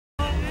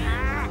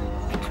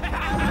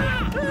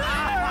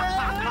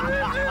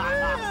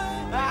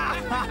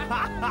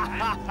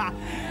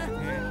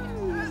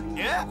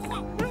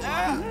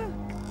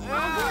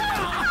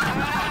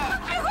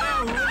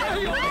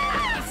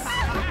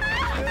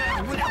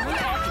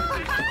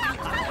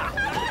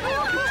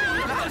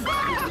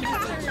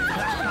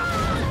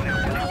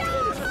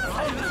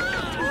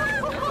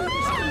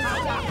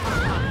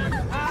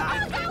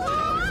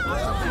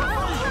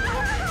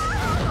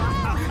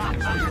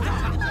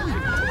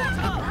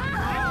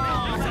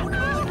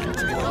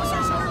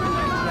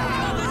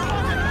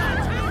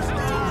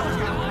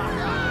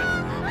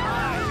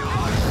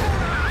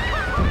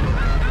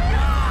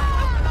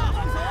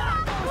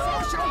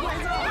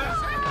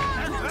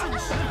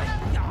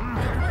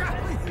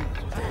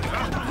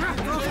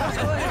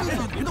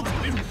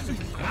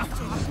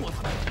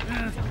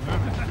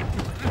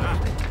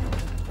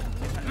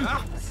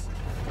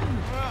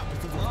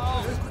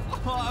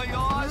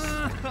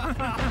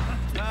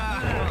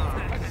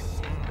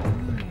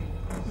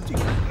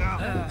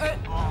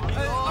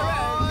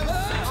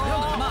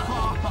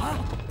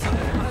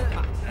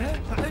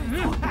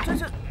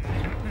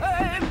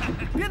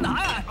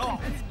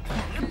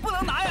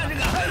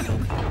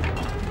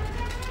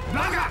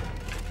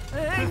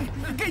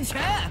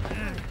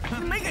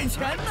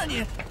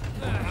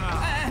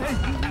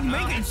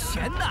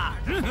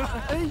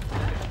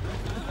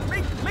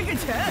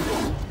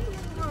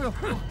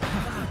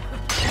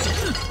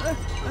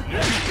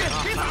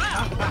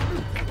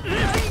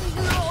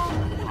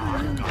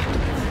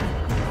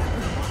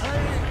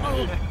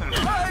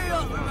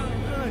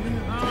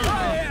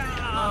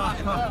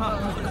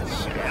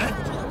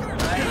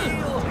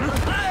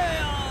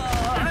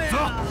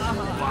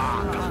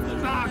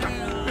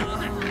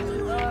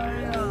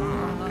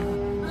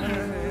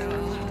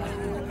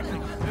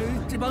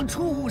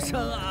畜生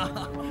啊！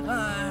哎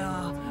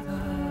呀，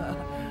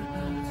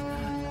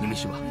你没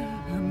事吧？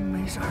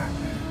没事儿。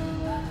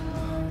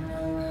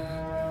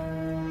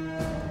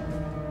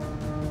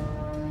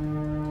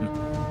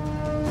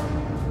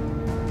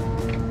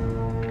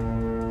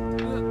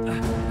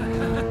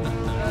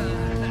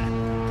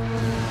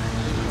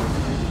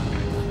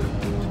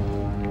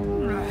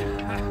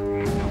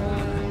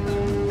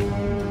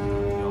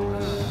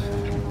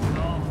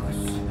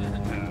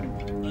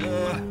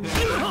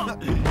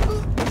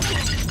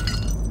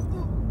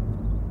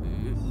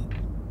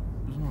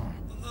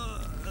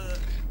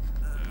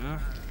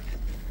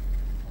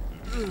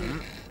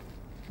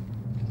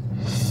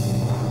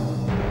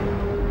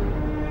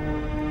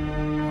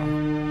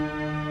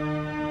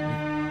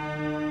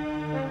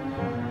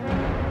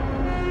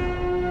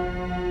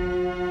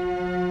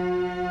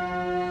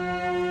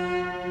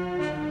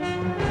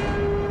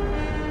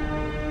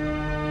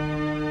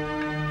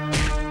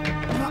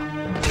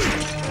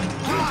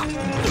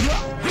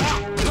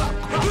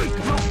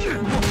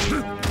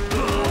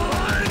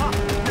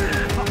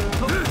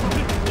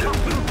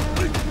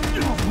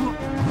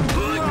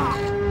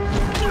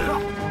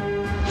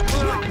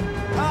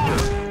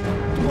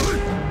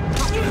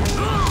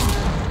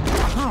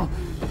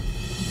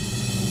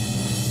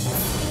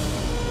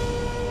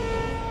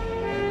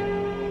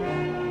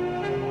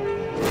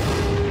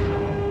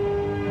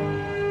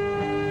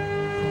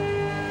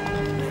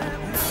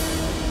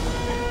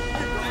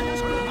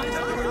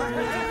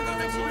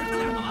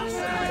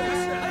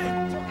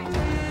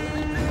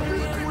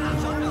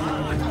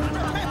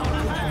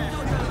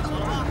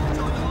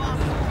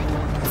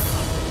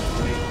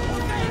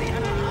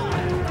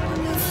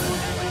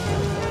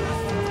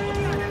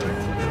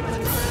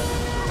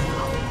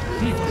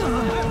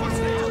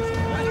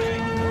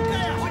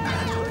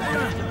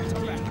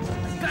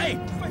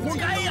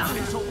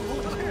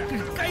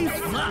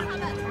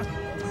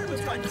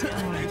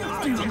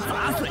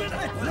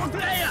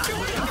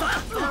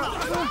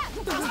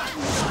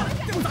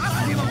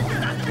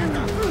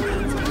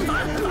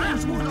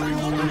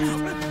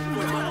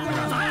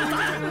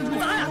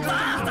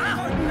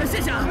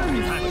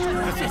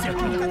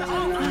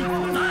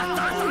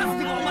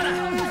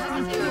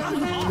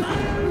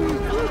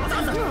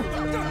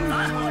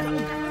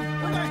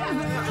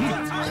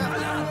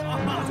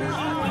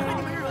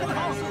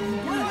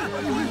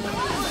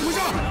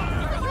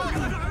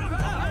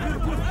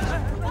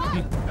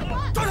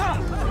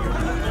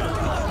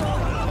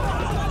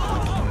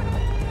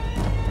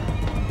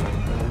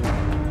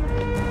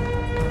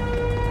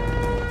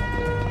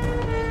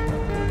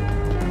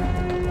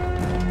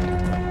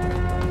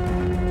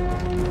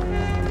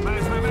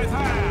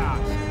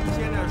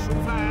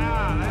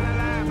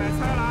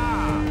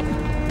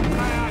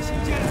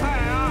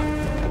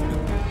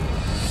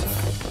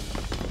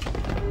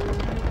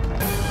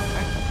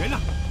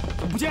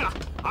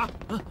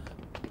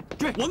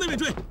往那边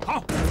追！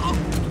好，好。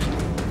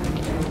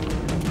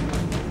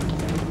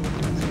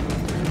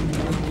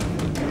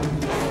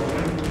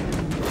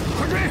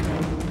快追！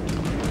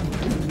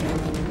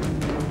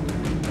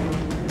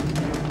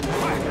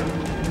快！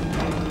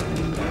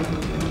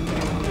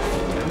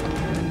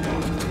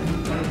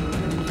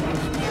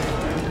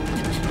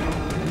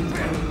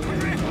快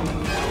追！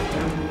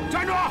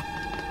站住！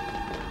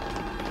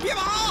别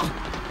跑！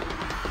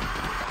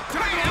前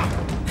面有人！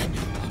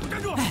站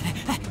住！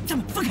咱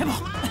们分开跑。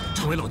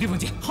回老地方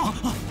见。好。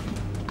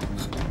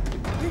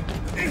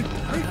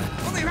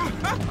往哪边？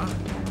啊！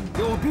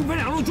给我兵分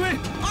两路追。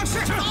啊，是。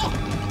走。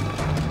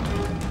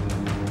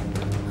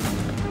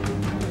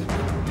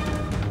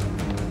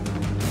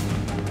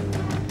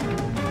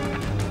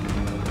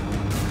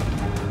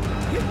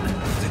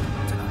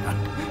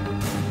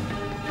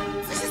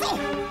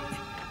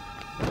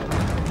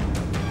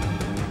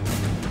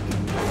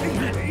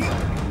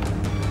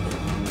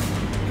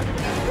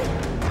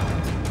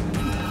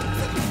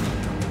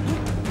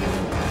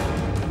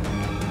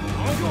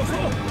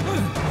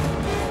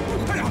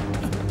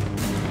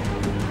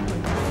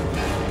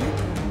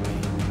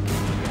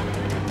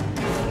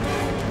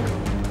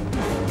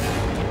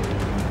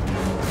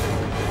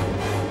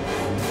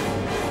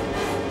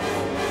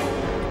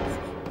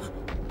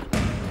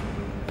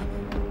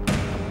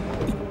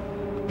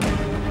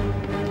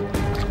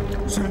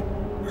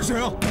 谁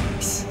啊？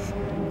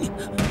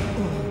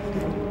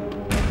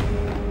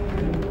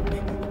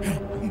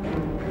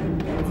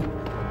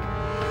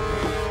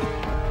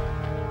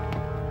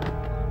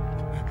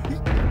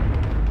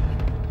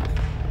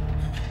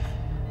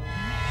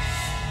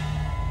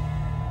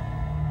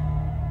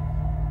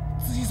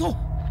自己送。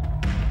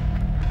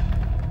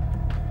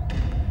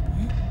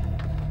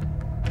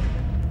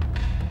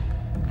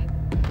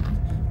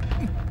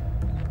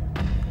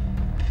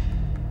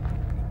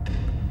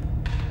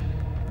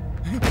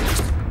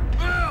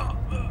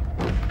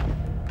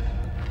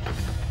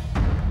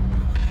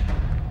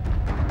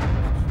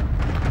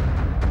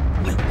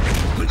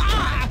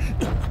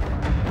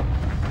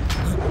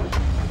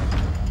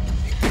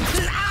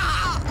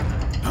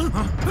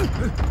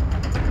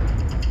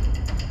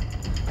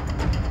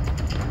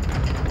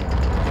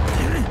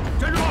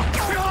站住！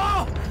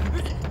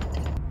别跑！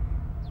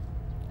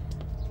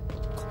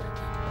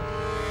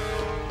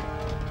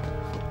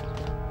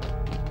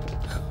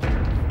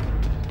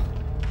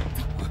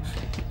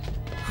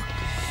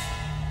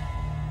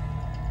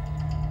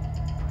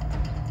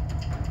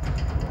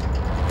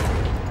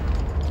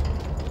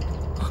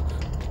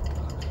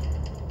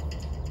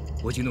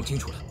我已经弄清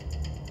楚了，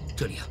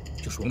这里啊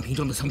就是王平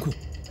章的仓库，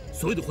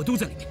所有的货都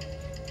在里面。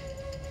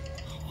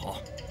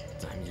好，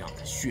咱们让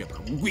他血本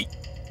无归。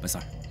文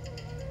三儿，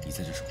你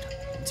在这守着，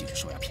我们进去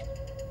收鸦片。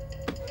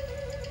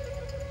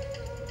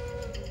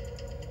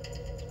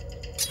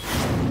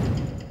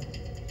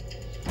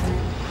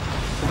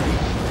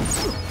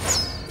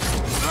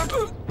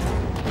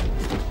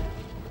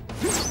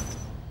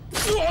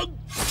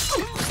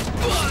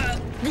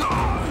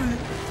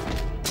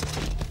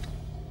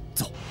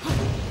走。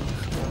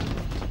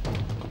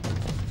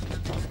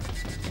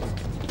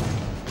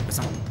文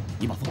三儿，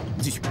你把风，我们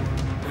继续。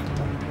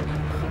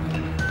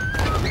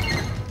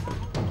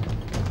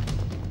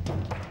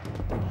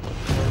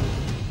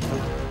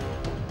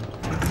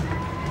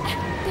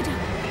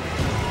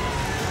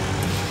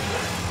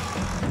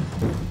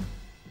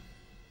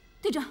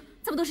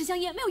 都是香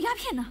烟，没有鸦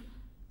片呢。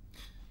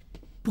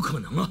不可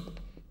能啊！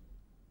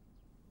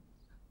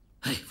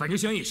哎，反正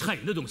香烟也是害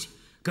人的东西，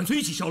干脆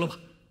一起烧了吧。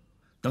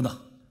等等，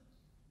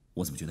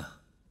我怎么觉得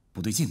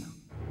不对劲呢？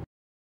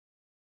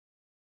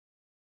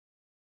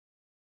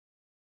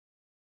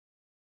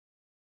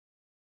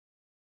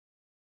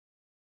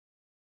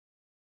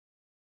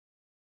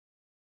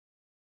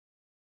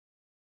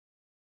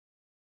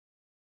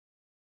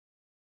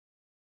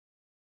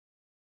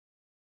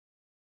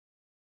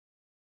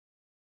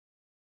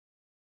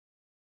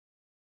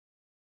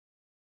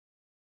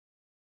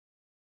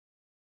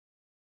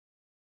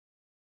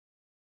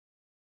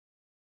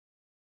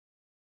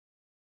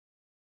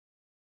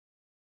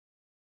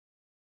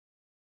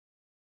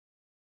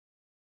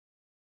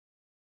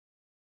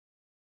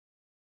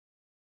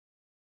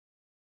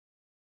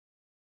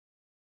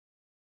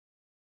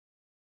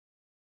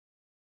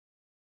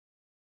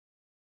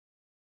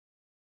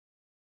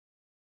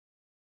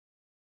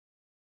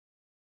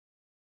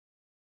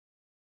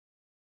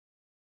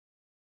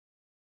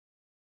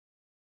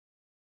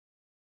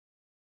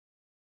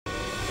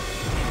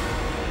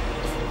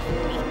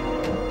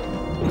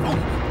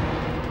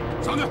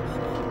上去，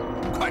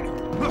快点，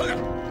快点！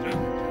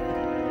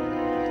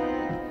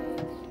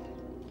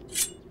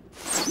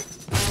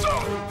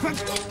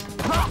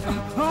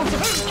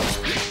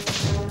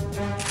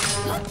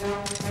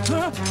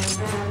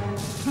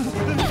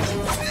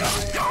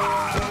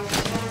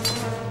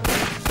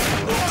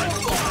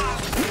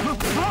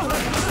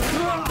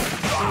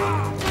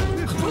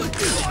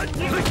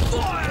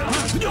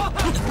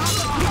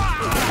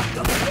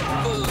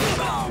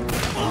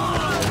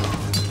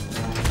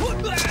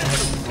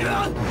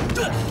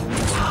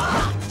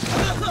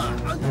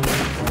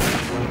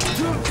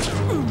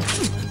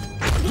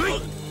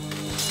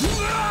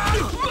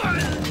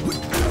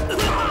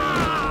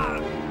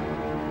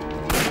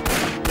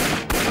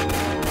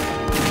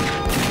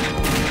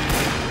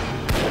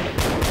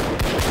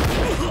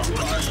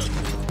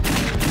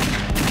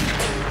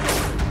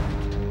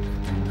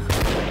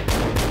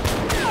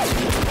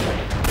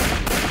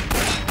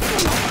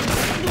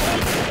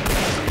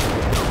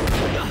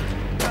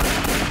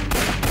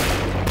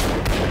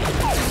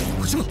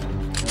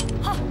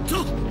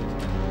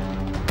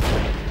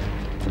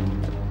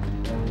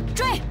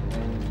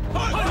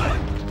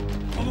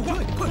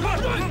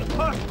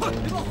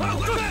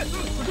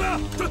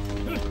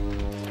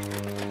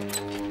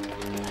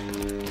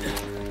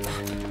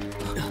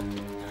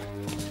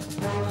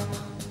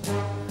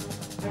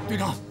队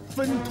长，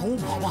分头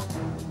跑吧。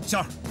仙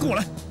儿，跟我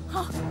来。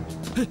好。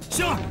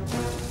仙儿，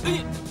哎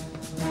呀！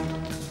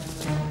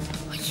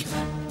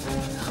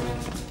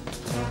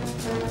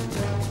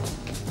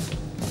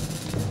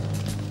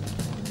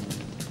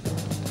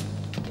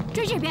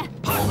 追这边！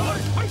走，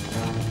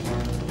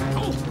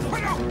快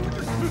点！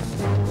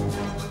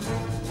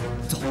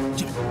走，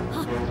这边。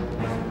好。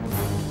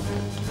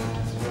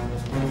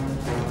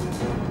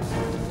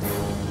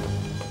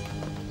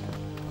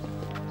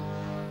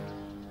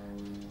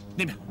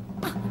那边。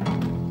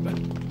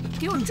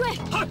给我追！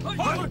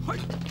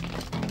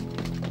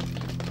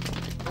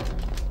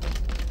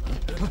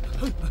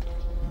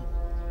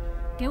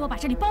给我把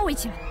这里包围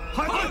起来！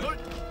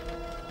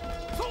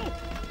走，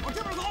往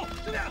这边走，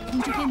这边。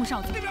通知黑木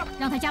少佐，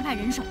让他加派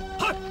人手。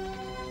快！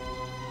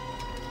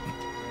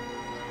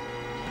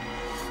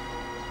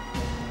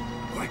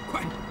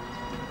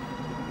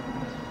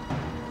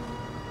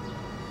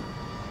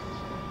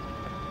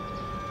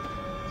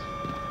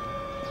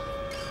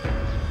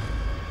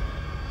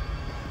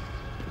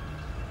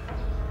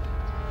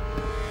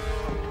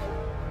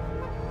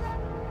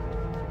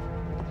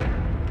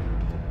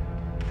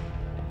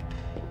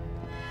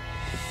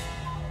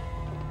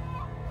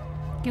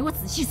给我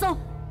仔细搜。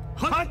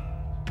嗨！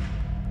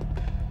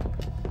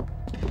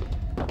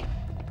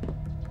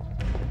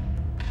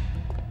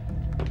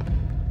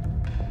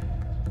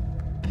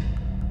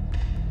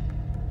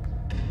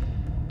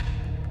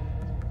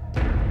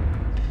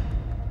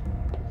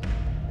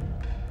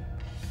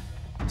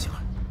星儿，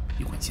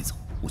一会儿你先走，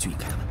我去引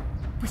开他们。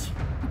不行，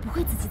我不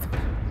会自己走的，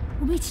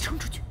我们一起冲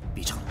出去。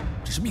别撑了，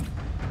这是命令。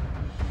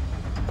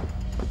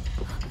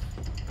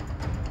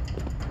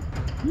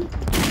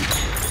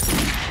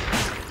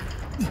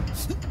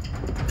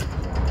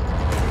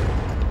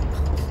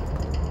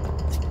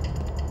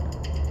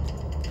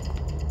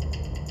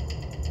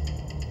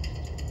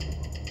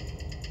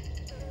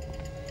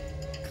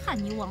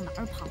看你往哪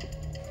儿跑！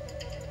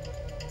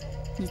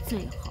你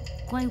最好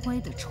乖乖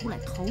的出来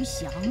投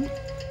降。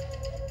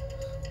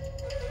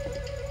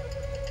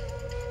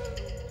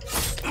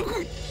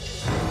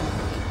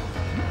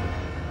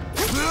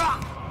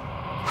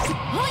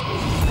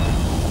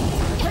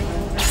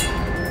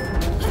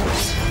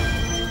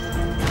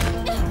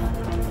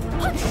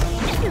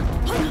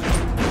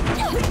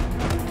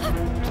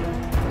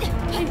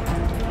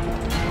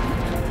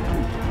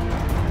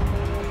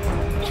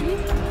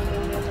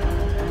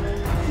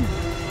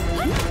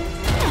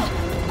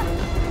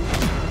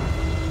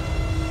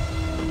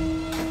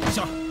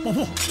爆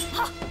破！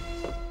好。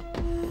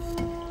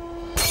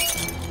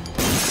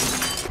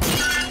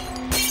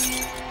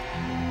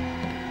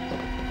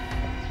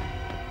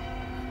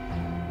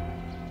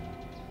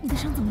你的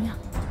伤怎么样？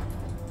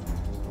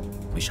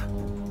没事。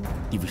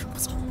你为什么不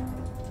走？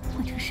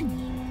换成是你，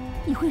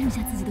你会扔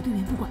下自己的队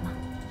员不管吗？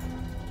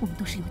我们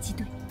都是游击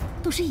队，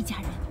都是一家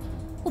人，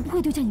我不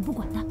会丢下你不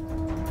管的。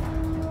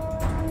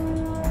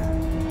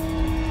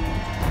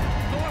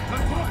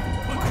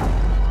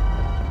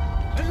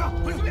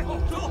 快这边，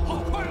走，好，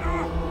快点儿！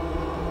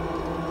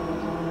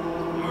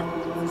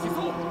仔细搜，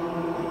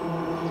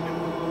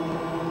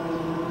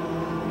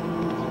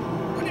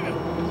看这边。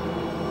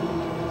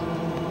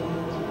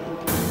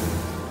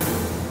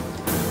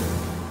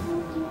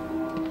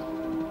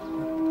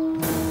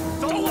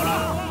找我了！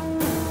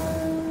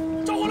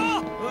找我了！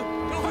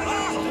快来！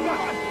这边，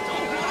找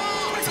我了！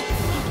快走！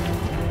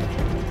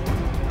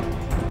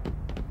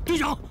队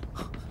长，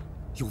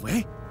有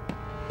为。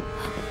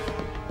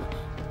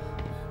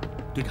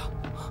 队长，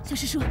小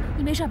师叔，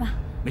你没事吧？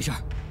没事，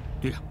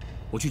队长，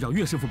我去找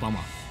岳师傅帮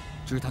忙，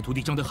这是他徒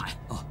弟张德海。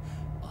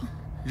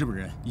日本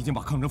人已经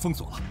把抗争封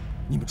锁了，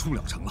你们出不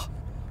了城了。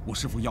我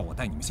师傅要我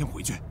带你们先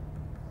回去，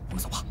我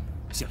们走吧。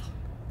谢了。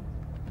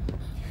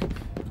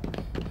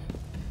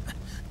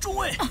诸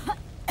位，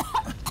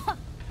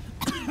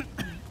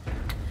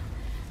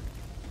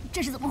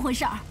这是怎么回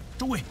事？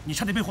诸位，你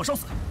差点被火烧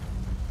死。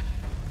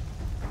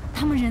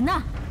他们人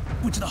呢？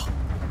不知道。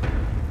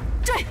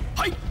追！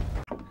嘿！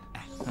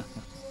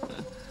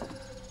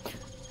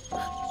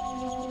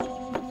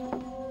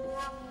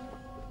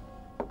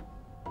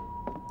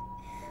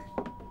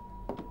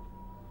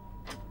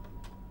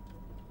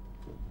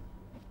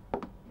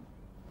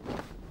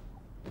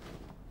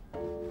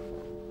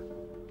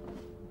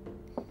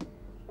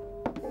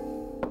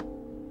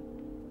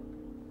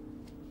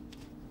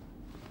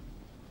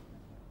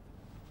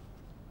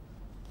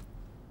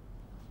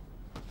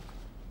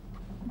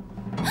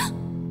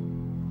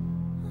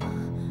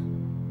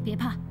 别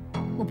怕，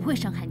我不会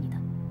伤害你的。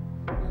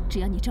只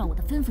要你照我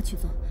的吩咐去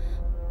做，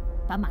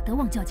把马德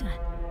旺叫进来。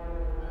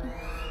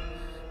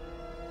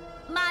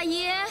马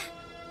爷，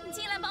你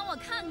进来帮我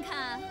看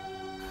看。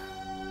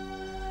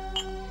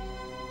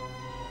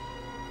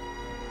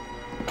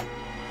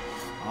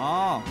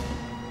好。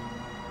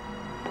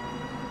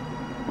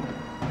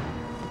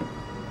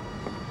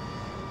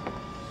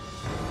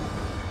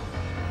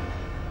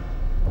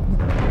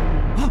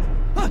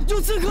有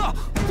刺客！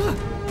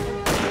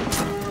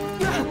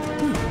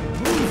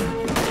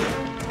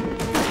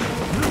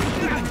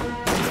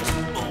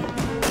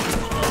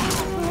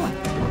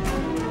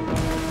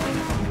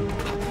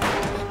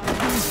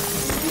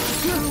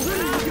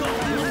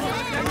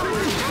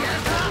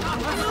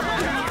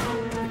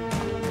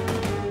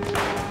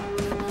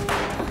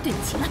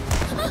起来！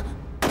啊！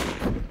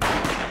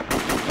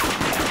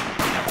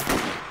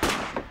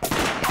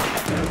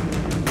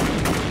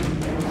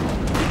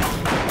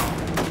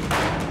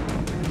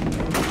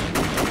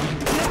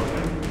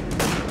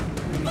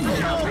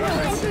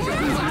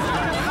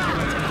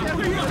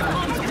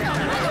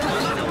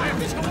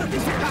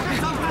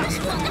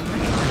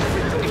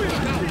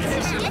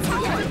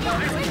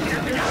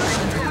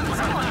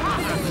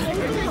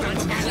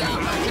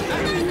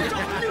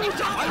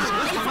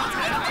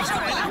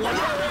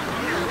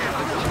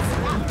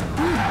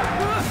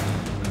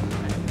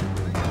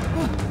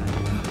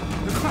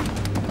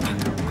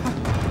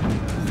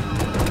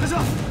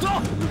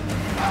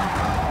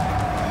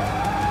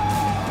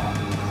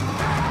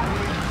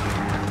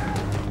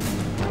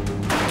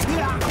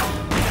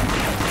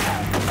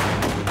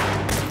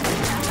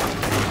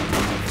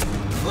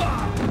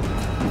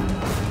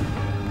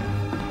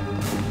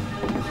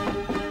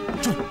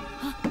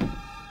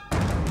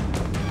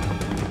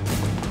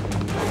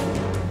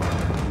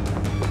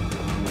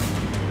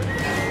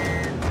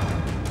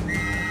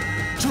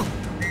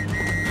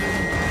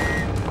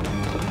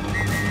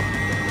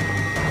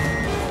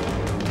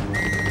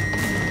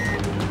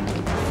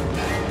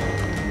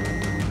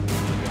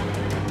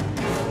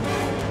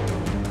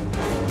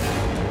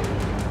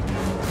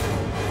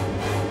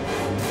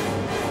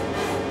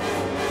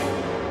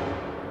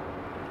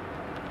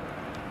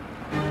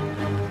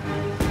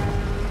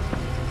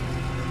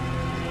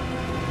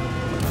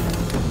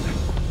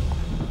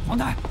 王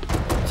太，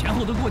前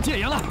后都给我戒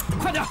严了，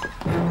快点！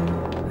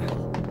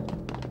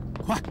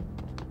快，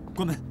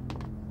关门！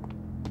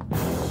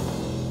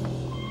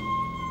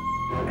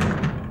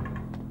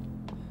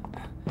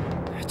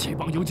这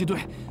帮游击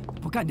队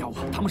不干掉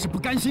我，他们是不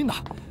甘心的。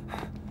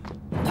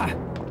王太，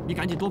你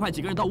赶紧多派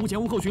几个人到屋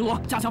前屋后巡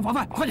逻，加强防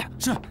范，快点！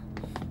是。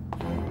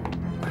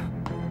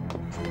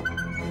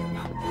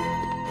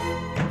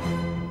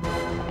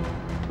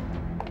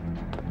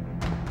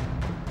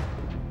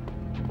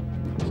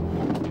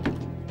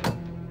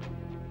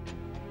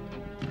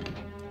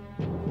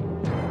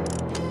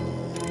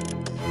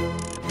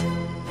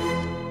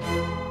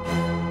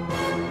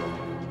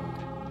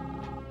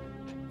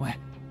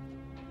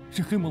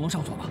 是黑魔龙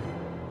上所吗？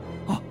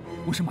啊，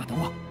我是马德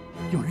旺，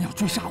有人要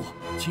追杀我，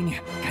请你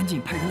赶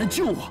紧派人来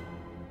救我。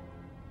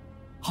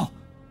好，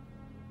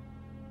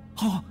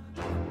好，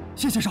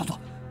谢谢少佐。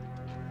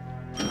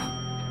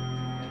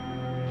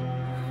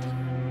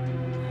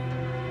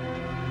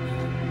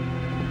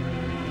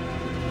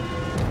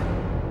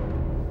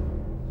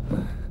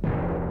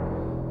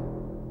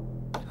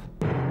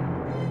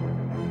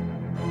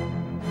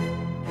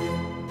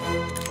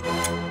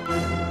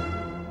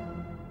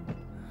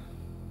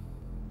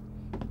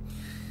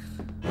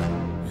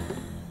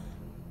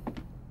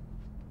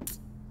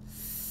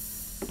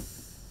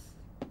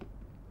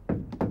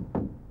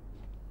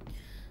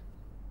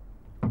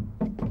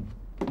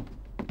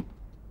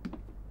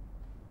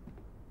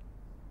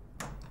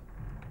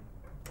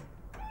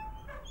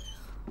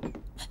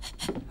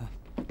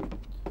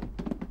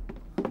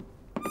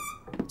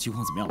情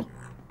况怎么样了？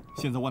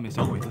现在外面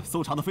小鬼子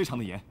搜查的非常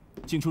的严，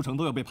进出城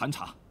都要被盘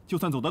查，就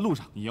算走在路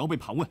上也要被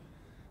盘问。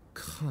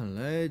看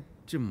来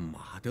这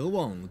马德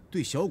旺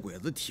对小鬼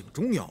子挺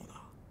重要的。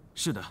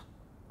是的，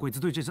鬼子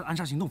对这次暗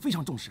杀行动非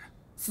常重视，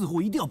似乎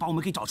一定要把我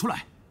们给找出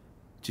来。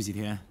这几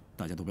天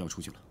大家都不要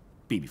出去了，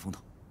避避风头。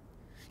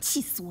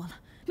气死我了！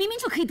明明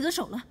就可以得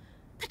手了，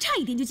他差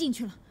一点就进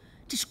去了，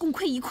真是功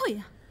亏一篑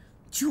啊！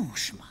就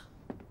是嘛，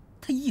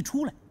他一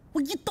出来，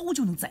我一刀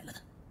就能宰了他。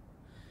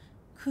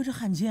 可这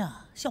汉奸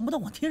啊，想不到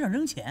往天上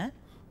扔钱，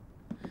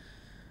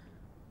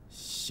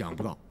想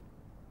不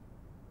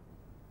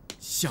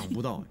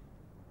到，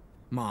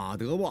马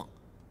德旺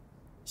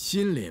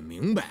心里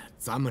明白，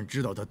咱们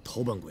知道他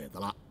投奔鬼子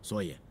了，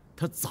所以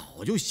他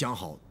早就想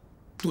好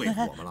对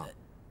付我们了。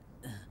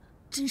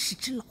真是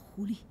只老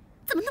狐狸，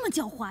怎么那么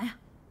狡猾呀？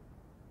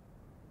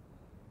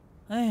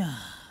哎呀，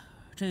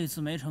这次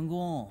没成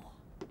功，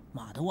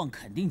马德旺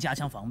肯定加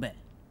强防备，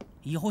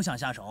以后想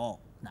下手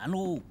难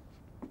喽。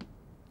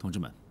 同志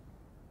们，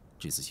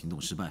这次行动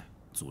失败，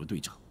作为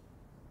队长，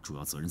主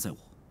要责任在我。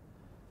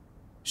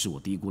是我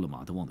低估了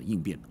马德旺的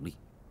应变能力。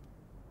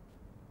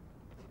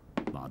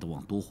马德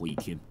旺多活一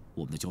天，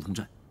我们的交通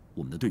站，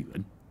我们的队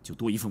员就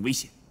多一份危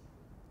险。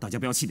大家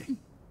不要气馁，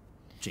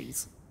这一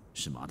次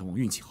是马德旺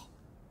运气好，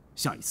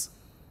下一次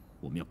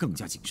我们要更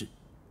加谨慎，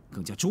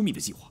更加周密的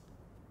计划，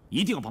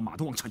一定要把马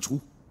德旺铲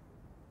除。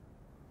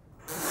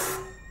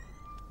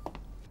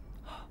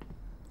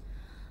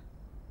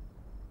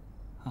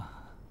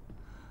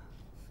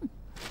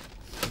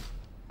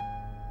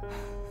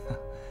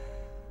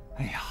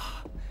 哎呀，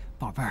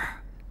宝贝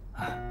儿，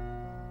啊，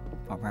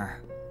宝贝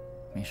儿，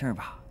没事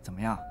吧？怎么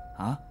样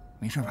啊？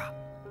没事吧？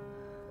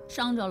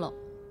伤着了。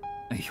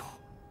哎呦，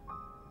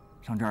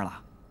上这儿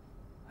了。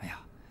哎呀，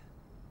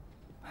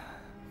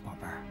宝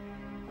贝儿，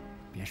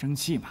别生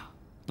气嘛，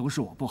都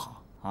是我不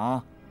好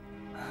啊。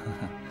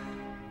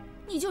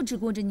你就只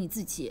顾着你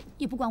自己，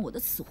也不管我的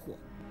死活。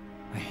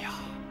哎呀，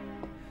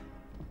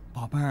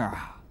宝贝儿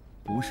啊，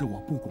不是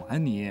我不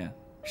管你，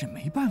是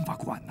没办法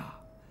管呐。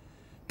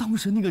当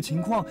时那个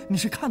情况你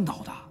是看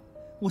到的，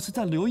我是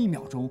再留1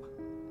秒钟，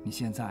你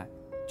现在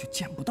就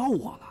见不到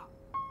我了，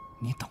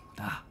你懂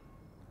的，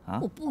啊？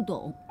我不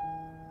懂。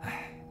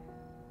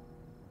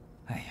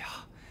哎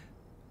呀，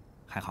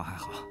还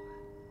好，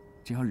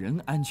只要人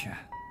安全，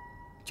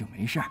就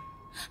没事儿。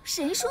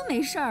谁说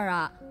没事儿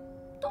啊？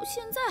到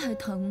现在还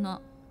疼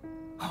呢。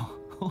好，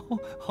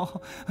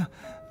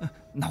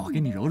那我给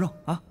你揉揉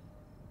啊，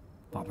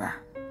宝贝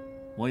儿，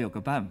我有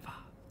个办法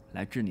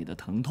来治你的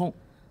疼痛。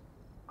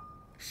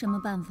什么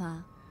办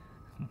法？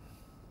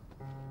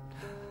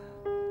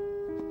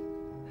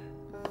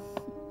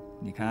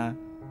你看，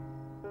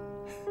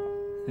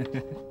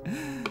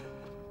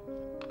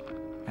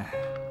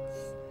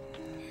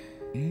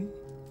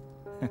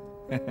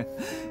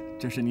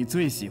这是你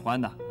最喜欢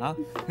的啊！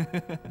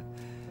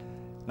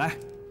来，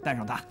戴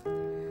上它，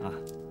啊，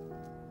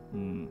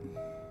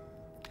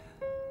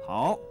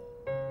好，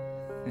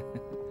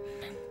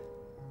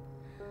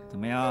怎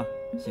么样？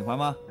喜欢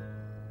吗？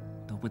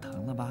都不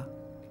疼了吧？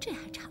这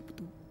还差不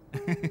多。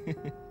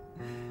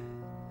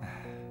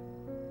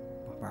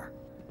宝贝儿，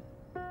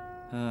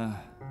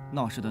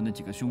闹事的那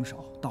几个凶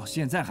手到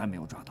现在还没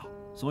有抓到，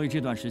所以这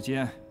段时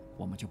间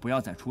我们就不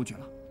要再出去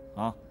了，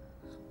啊？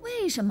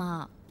为什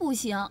么不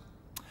行？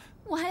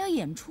我还要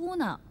演出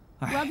呢，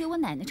我要给我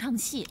奶奶唱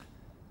戏。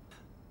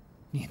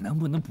你能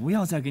不能不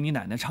要再给你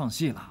奶奶唱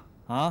戏了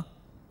啊？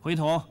回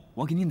头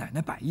我给你奶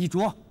奶摆一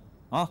桌，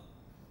啊？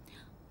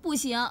不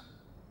行，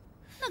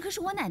那可是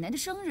我奶奶的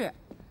生日，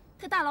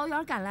她大老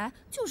远赶来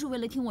就是为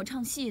了听我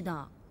唱戏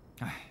的。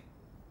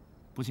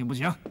不行，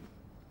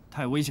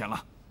太危险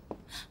了。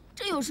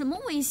这有什么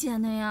危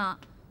险的呀？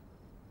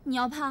你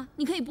要怕，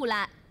你可以不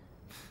来，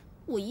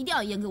我一定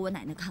要演给我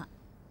奶奶看。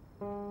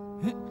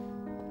哎。